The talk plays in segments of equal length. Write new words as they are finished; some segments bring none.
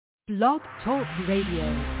Blog Talk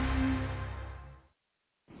Radio.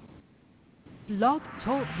 Blog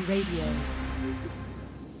Talk Radio.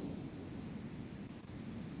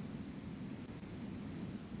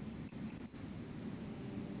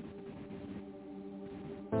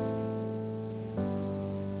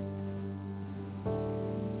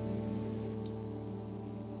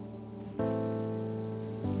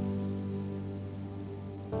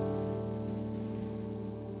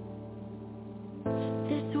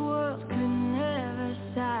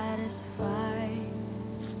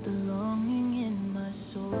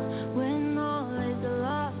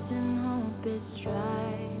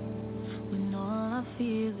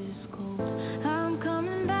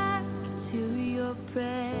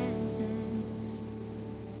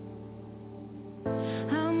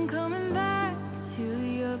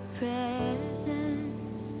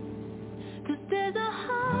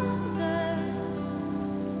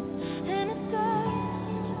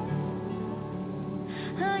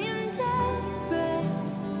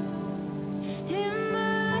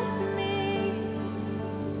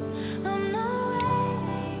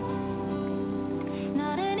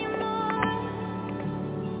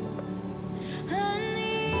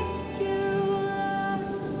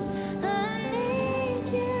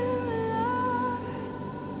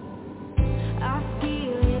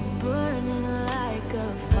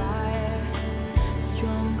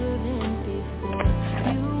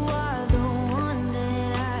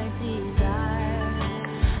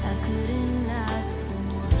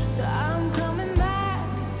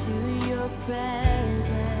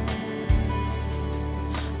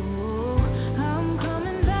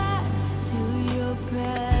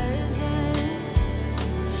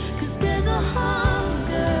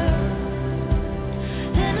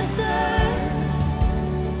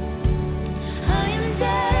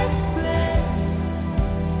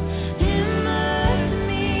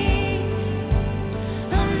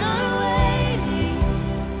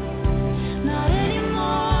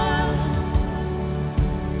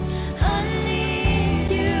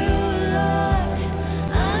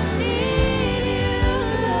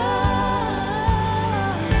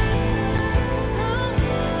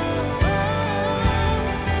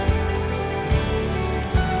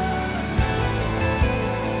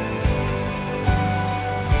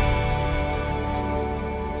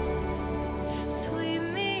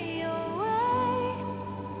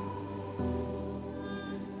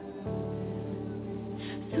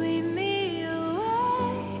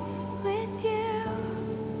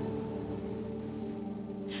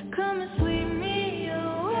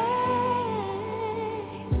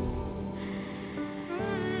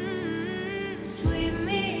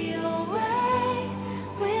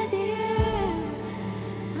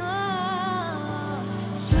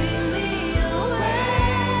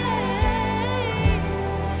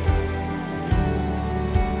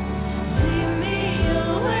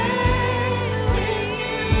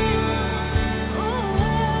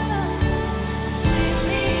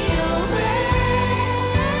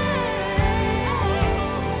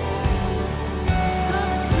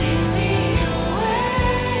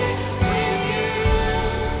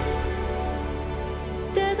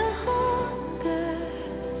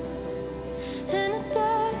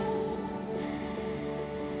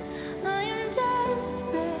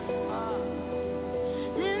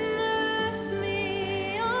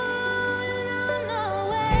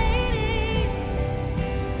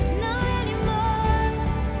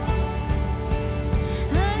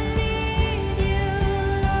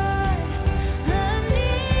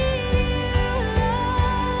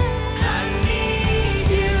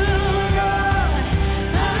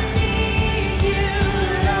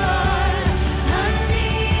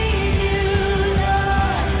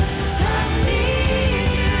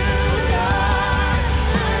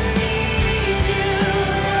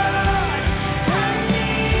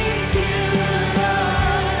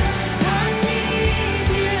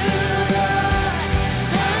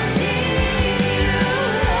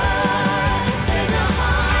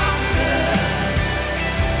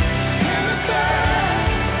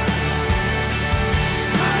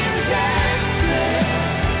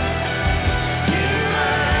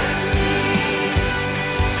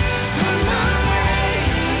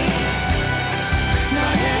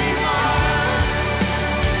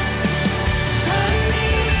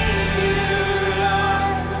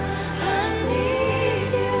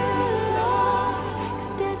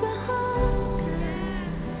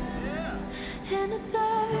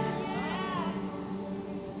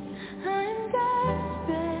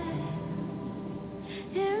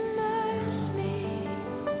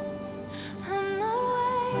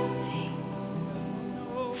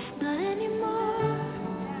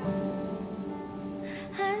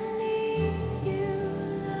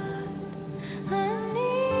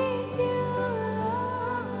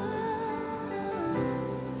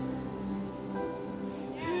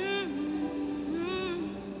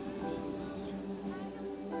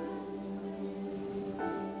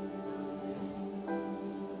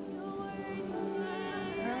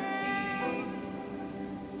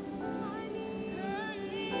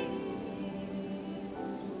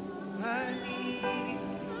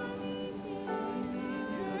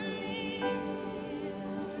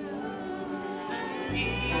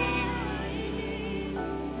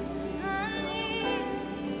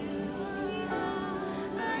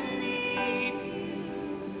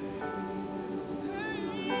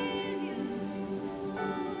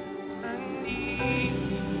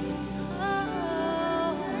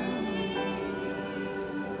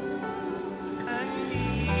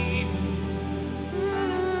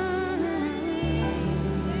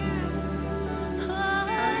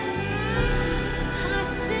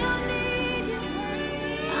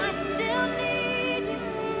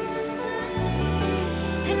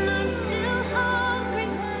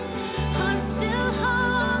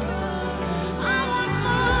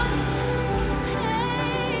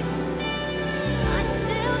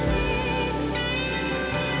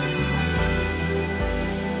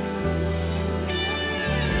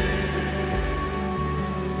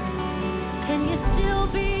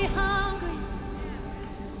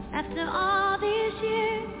 After all these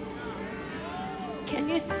years, can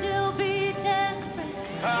you still be desperate?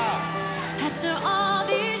 After all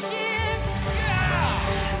these years,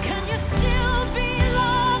 can you still be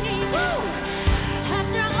longing?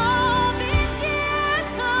 After all these years,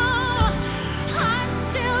 oh, I'm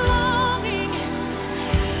still longing.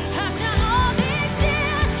 After all these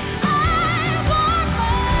years, I want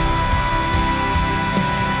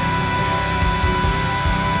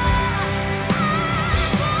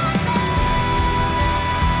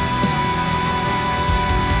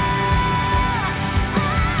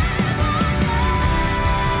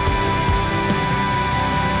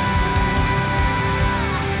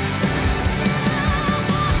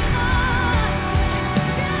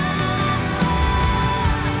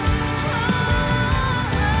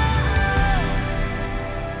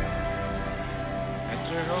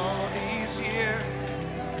After all these years,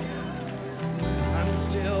 I'm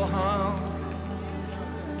still hungry.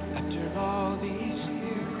 After all these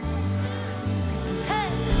years,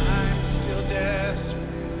 I'm still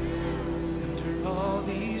desperate. After all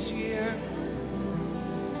these years,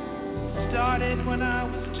 started when I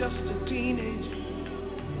was just a teenager.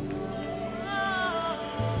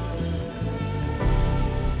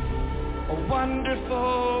 A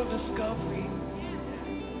wonderful discovery.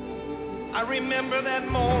 I remember that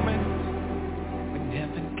moment when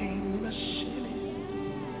heaven came rushing in.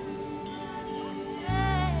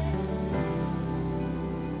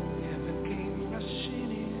 Heaven came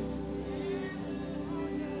rushing in.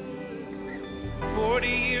 40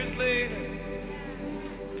 years later,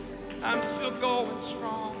 I'm still going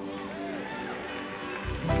strong.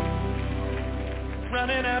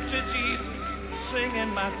 Running after Jesus,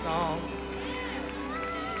 singing my song.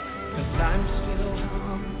 'Cause I'm still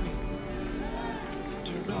hungry.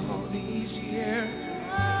 After all these years,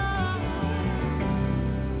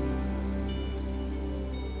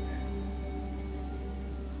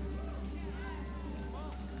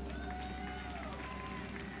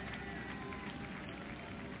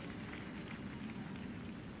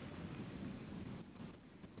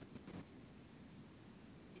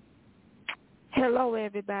 Hello,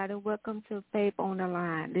 everybody. Welcome to Faith on the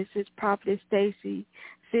Line. This is Prophetess Stacy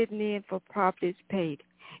sitting in for Prophetess Pate.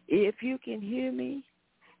 If you can hear me,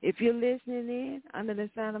 if you're listening in under the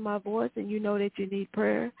sound of my voice and you know that you need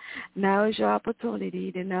prayer, now is your opportunity.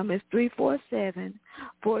 The number is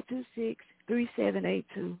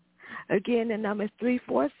 347-426-3782. Again, the number is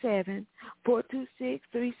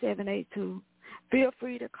 347-426-3782. Feel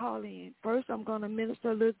free to call in. First, I'm going to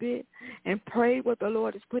minister a little bit and pray what the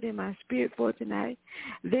Lord has put in my spirit for tonight.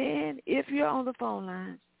 Then, if you're on the phone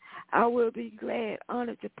lines, I will be glad,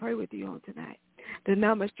 honored to pray with you on tonight. The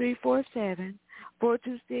number is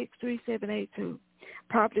 347-426-3782.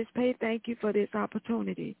 Prophetess Pate, thank you for this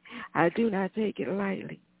opportunity. I do not take it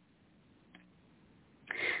lightly.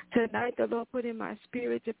 Tonight, the Lord put in my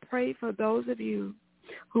spirit to pray for those of you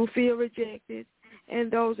who feel rejected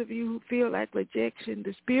and those of you who feel like rejection,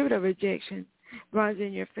 the spirit of rejection, runs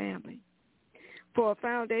in your family. For a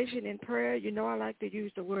foundation in prayer, you know I like to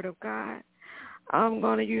use the Word of God. I'm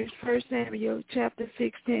going to use 1 Samuel chapter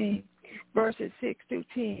 16, verses 6 through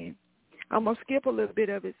 10. I'm going to skip a little bit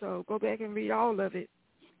of it, so go back and read all of it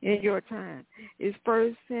in your time. It's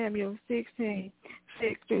 1 Samuel 16,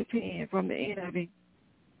 6 through 10 from the NIV.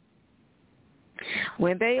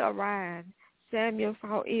 When they arrived, Samuel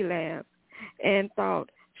saw Eliab and thought,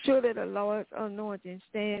 surely the Lord's anointing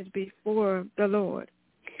stands before the Lord.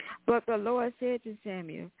 But the Lord said to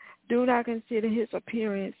Samuel, do not consider his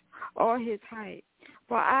appearance or his height,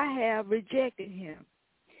 for I have rejected him.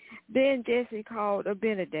 Then Jesse called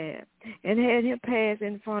Abinadab and had him pass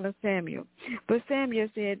in front of Samuel. But Samuel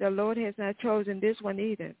said, the Lord has not chosen this one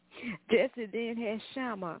either. Jesse then had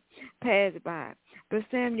Shammah pass by. But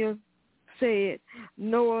Samuel said,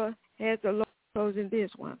 nor has the Lord chosen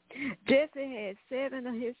this one. Jesse had 7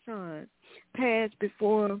 of his sons pass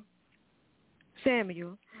before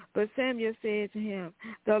Samuel. But Samuel said to him,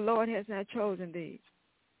 the Lord has not chosen these.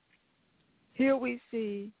 Here we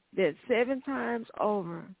see that 7 times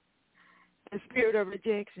over, the spirit of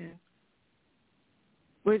rejection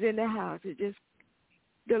was in the house. The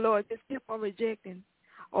Lord just kept on rejecting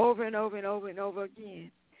over and over and over and over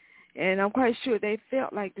again. And I'm quite sure they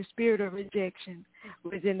felt like the spirit of rejection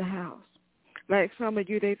was in the house. Like some of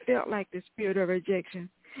you, they felt like the spirit of rejection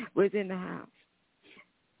was in the house.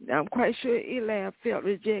 I'm quite sure Eliab felt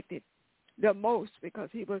rejected the most because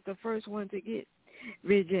he was the first one to get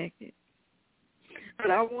rejected.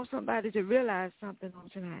 But I want somebody to realize something on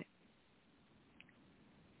tonight.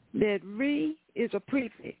 That re is a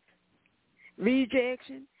prefix.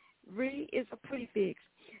 Rejection, re is a prefix,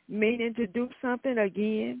 meaning to do something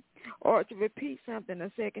again or to repeat something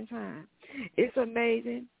a second time. It's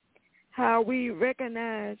amazing how we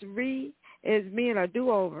recognize as being a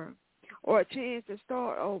do-over or a chance to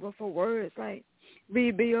start over for words like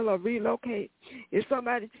rebuild or relocate. If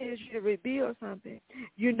somebody tells you to rebuild something,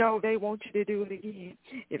 you know they want you to do it again.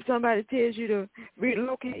 If somebody tells you to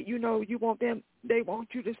relocate, you know they want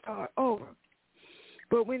you to start over.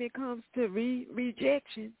 But when it comes to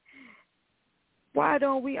rejection, why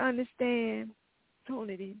don't we understand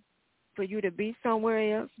opportunity for you to be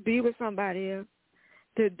somewhere else, be with somebody else,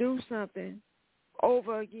 to do something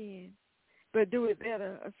over again, but do it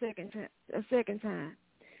better a second time?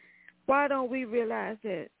 Why don't we realize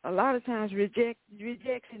that a lot of times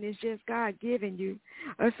rejection is just God giving you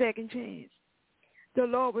a second chance? The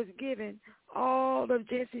Lord was giving all of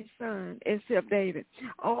Jesse's sons, except David,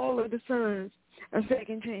 all of the sons a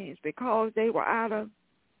second chance because they were out of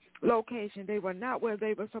location. They were not where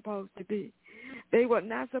they were supposed to be. They were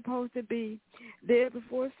not supposed to be there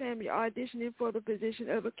before Samuel auditioning for the position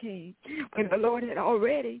of a king when the Lord had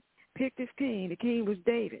already picked his king. The king was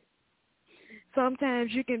David.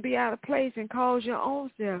 Sometimes you can be out of place and cause your own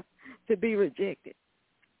self to be rejected.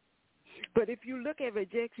 But if you look at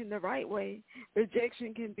rejection the right way,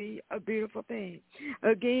 rejection can be a beautiful thing.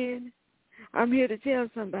 Again, I'm here to tell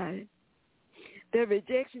somebody that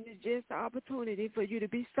rejection is just the opportunity for you to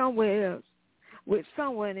be somewhere else, with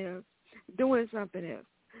someone else, doing something else.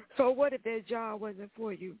 So what if that job wasn't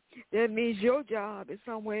for you? That means your job is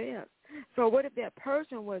somewhere else. So what if that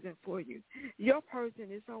person wasn't for you? Your person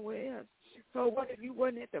is somewhere else. So what if you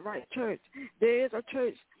wasn't at the right church? There is a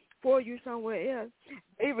church for you somewhere else.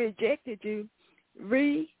 They rejected you,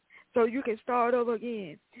 so you can start over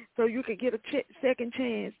again, so you can get a second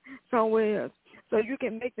chance somewhere else, so you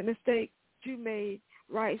can make the mistake you made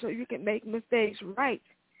right, so you can make mistakes right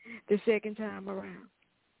the second time around.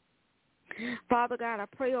 Father God, I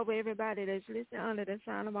pray over everybody that's listening under the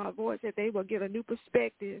sound of my voice that they will get a new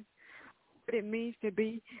perspective what it means to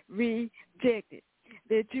be rejected,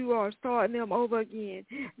 that you are starting them over again.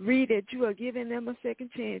 That you are giving them a second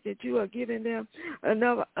chance, that you are giving them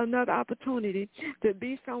another opportunity to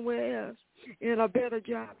be somewhere else in a better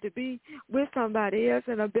job, to be with somebody else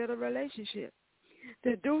in a better relationship,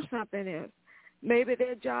 to do something else. Maybe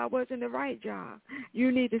that job wasn't the right job.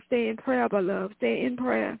 You need to stay in prayer, beloved. Stay in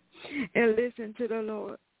prayer and listen to the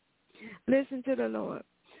Lord. Listen to the Lord.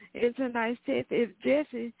 In tonight's text, if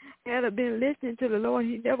Jesse had been listening to the Lord,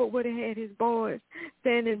 he never would have had his boys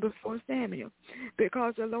standing before Samuel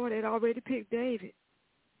because the Lord had already picked David.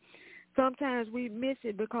 Sometimes we miss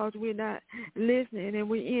it because we're not listening and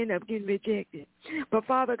we end up getting rejected. But,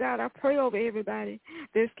 Father God, I pray over everybody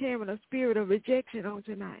that's carrying a spirit of rejection on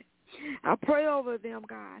tonight. I pray over them,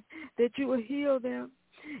 God, that you will heal them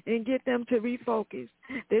and get them to refocus,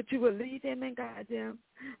 that you will lead them and guide them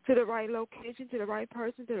to the right location, to the right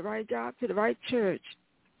person, to the right job, to the right church,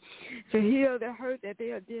 to heal the hurt that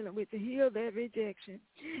they are dealing with, to heal their rejection,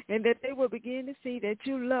 and that they will begin to see that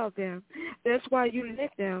you love them. That's why you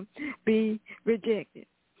let them be rejected.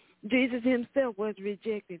 Jesus himself was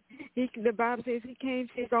rejected. The Bible says he came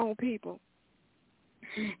to his own people,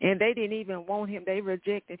 and they didn't even want him. They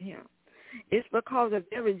rejected him. It's because of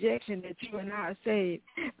their rejection that you and I are saved,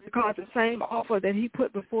 because the same offer that he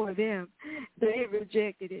put before them, they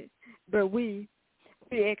rejected it, but we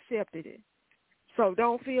accepted it. So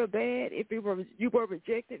don't feel bad if you were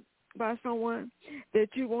rejected by someone that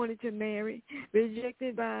you wanted to marry,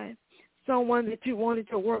 rejected by someone that you wanted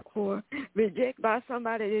to work for, rejected by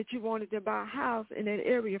somebody that you wanted to buy a house in that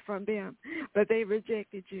area from them, but they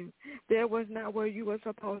rejected you. That was not where you were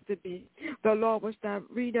supposed to be. The Lord was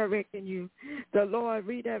redirecting you. The Lord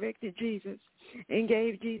redirected Jesus and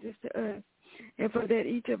gave Jesus to us. And for that,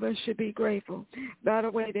 each of us should be grateful. By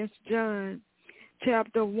the way, that's John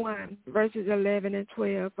chapter 1, verses 11 and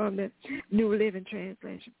 12 from the New Living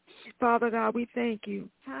Translation. Father God, we thank you.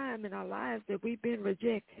 Time in our lives that we've been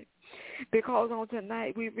rejected, because on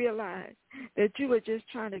tonight we realized that you were just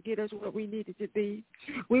trying to get us where we needed to be.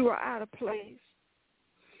 We were out of place.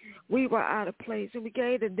 We were out of place, and we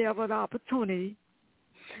gave the devil an opportunity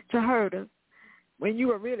to hurt us when you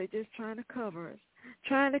were really just trying to cover us,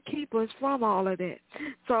 trying to keep us from all of that.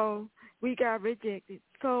 So we got rejected.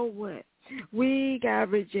 So what? We got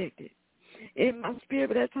rejected. In my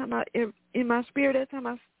spirit, that time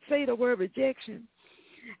I say the word rejection,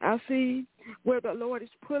 I see where the Lord is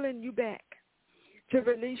pulling you back to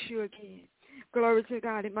release you again. Glory to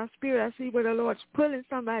God. In my spirit, I see where the Lord's pulling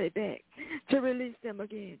somebody back to release them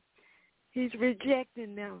again. He's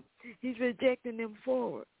rejecting them. He's rejecting them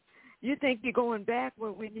forward. You think you're going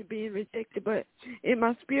backward when you're being rejected, but in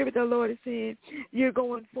my spirit, the Lord is saying, you're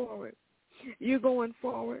going forward. You're going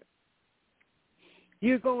forward.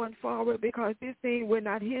 You're going forward because this thing will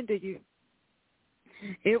not hinder you.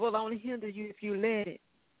 It will only hinder you if you let it.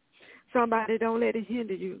 Somebody don't let it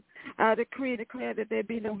hinder you. I decree and declare that there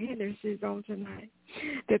be no hindrances on tonight.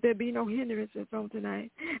 That there be no hindrances on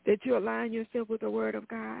tonight. That you align yourself with the word of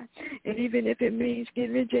God. And even if it means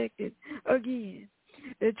getting rejected again,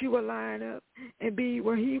 that you will line up and be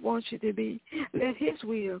where he wants you to be. Let his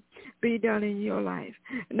will be done in your life.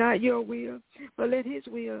 Not your will, but let his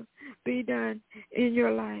will be done in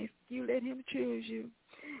your life. You let him choose you.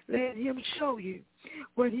 Let him show you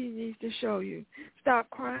what he needs to show you. Stop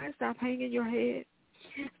crying. Stop hanging your head.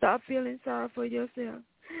 Stop feeling sorry for yourself,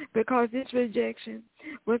 because this rejection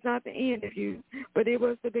was not the end of you, but it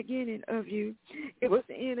was the beginning of you. It was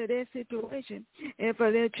the end of that situation, and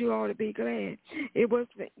for that you ought to be glad. It was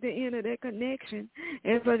the end of that connection,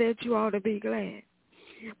 and for that you ought to be glad.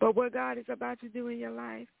 But what God is about to do in your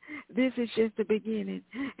life, this is just the beginning,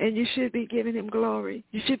 and you should be giving him glory.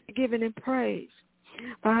 You should be giving him praise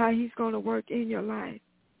for how he's going to work in your life.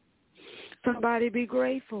 Somebody be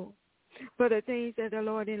grateful for the things that the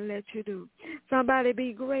Lord didn't let you do. Somebody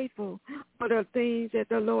be grateful for the things that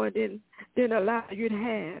the Lord didn't allow you to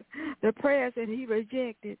have. The prayers that he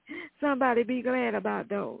rejected, somebody be glad about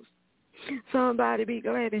those. Somebody be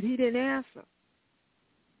glad that he didn't answer.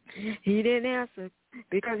 He didn't answer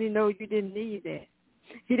because he knows you didn't need that.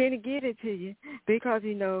 He didn't give it to you because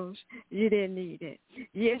he knows you didn't need it.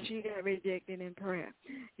 Yes, you got rejected in prayer.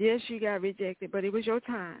 Yes, you got rejected, but it was your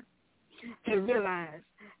time to realize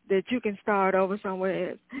that you can start over somewhere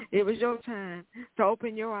else. It was your time to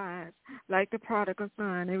open your eyes like the prodigal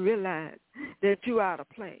son and realize that you're out of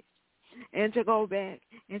place, and to go back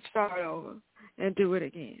and start over and do it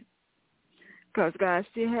again. Because God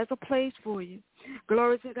still has a place for you.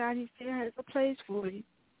 Glory to God, he still has a place for you.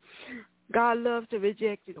 God loves the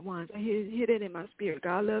rejected ones. I hear that in my spirit.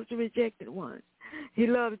 God loves the rejected ones. He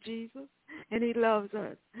loves Jesus, and he loves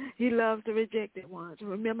us. He loves the rejected ones.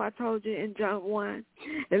 Remember I told you in John 1,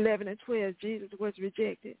 11 and 12, Jesus was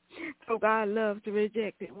rejected. So God loves the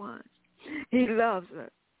rejected ones. He loves us.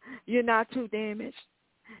 You're not too damaged.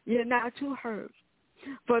 You're not too hurt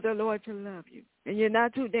for the Lord to love you. And you're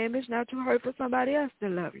not too damaged, not too hurt for somebody else to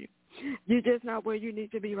love you. You're just not where you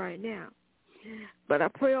need to be right now. But I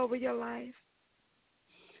pray over your life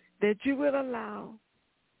that you will allow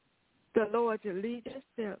the Lord to lead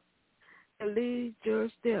your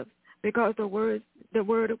steps, because the word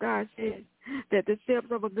of God says that the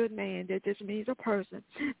steps of a good man, that just means a person,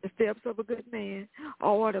 the steps of a good man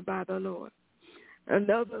are ordered by the Lord.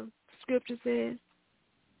 Another scripture says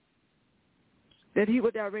that he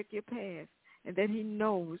will direct your path and that he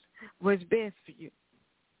knows what's best for you.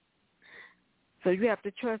 So you have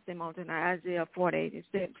to trust him on tonight. Isaiah 48 and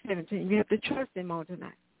 17. You have to trust him on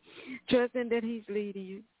tonight. Trust him that he's leading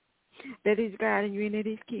you, that he's guiding you, and that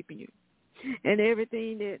he's keeping you. And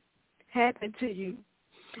everything that happened to you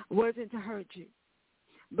wasn't to hurt you,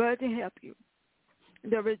 but to help you.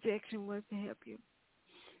 The rejection was to help you.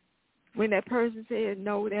 When that person said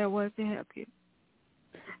no, that was to help you.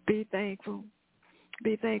 Be thankful.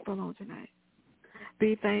 Be thankful on tonight.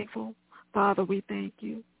 Be thankful. Father, we thank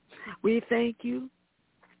you. We thank you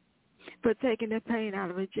for taking the pain out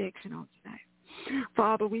of rejection on tonight.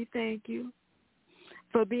 Father, we thank you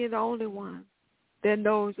for being the only one that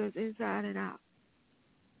knows us inside and out.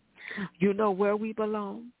 You know where we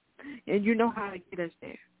belong, and you know how to get us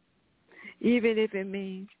there, even if it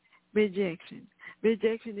means rejection.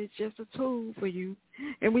 Rejection is just a tool for you,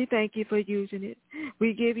 and we thank you for using it.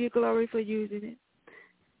 We give you glory for using it,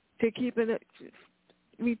 we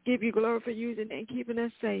give you glory for using it and keeping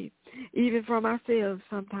us safe, even from ourselves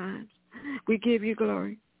sometimes. We give you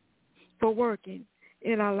glory for working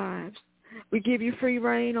in our lives. We give you free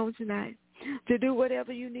reign on tonight to do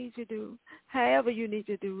whatever you need to do, however you need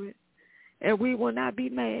to do it. And we will not be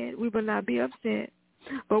mad. We will not be upset,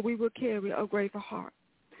 but we will carry a grateful heart,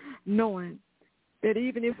 knowing that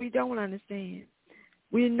even if we don't understand,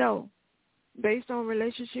 we know, based on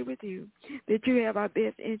relationship with you, that you have our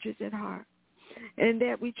best interests at heart, and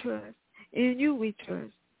that we trust. In you we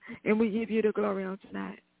trust, and we give you the glory on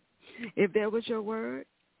tonight. If that was your word,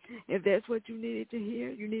 if that's what you needed to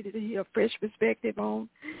hear a fresh perspective on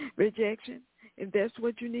rejection, if that's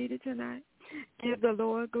what you needed tonight, give the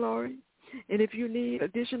Lord glory. And if you need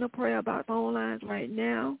additional prayer about phone lines right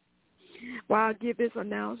now, well, I'll give this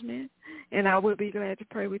announcement, and I will be glad to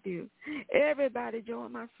pray with you. Everybody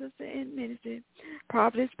join my sister in ministry,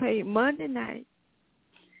 Prophetess Pate, Monday night,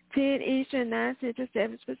 10 Eastern, 9 Central,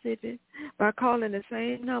 7 Pacific, by calling the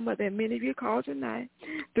same number that many of you called tonight,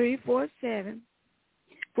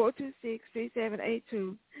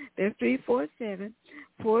 347-426-3782. That's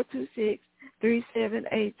 347-426-3782.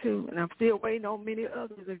 3782. And I'm still waiting on many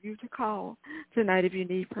others of you to call tonight if you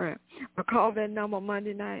need prayer. But call that number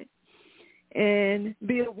Monday night and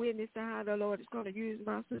be a witness to how the Lord is going to use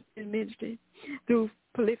my sister in ministry through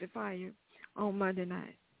Prolific Fire on Monday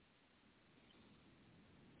night.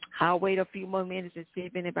 I'll wait a few more minutes and see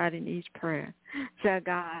if anybody needs prayer. So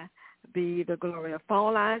God be the glory. The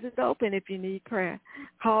phone lines is open if you need prayer.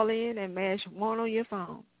 Call in and mash 1 on your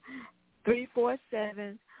phone.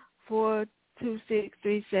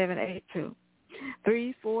 347-426-3782.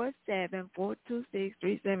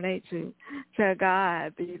 347-426-3782. To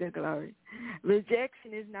God be the glory.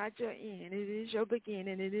 Rejection is not your end. It is your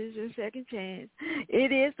beginning. It is your second chance.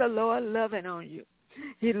 It is the Lord loving on you.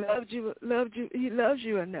 He loves you. He loves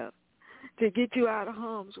you enough to get you out of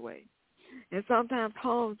harm's way. And sometimes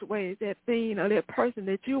harm's way is that thing or that person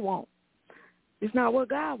that you want. It's not what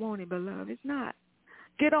God wanted, beloved. It's not.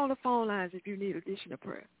 Get on the phone lines if you need additional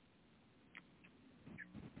prayer.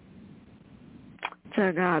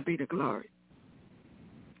 To God be the glory.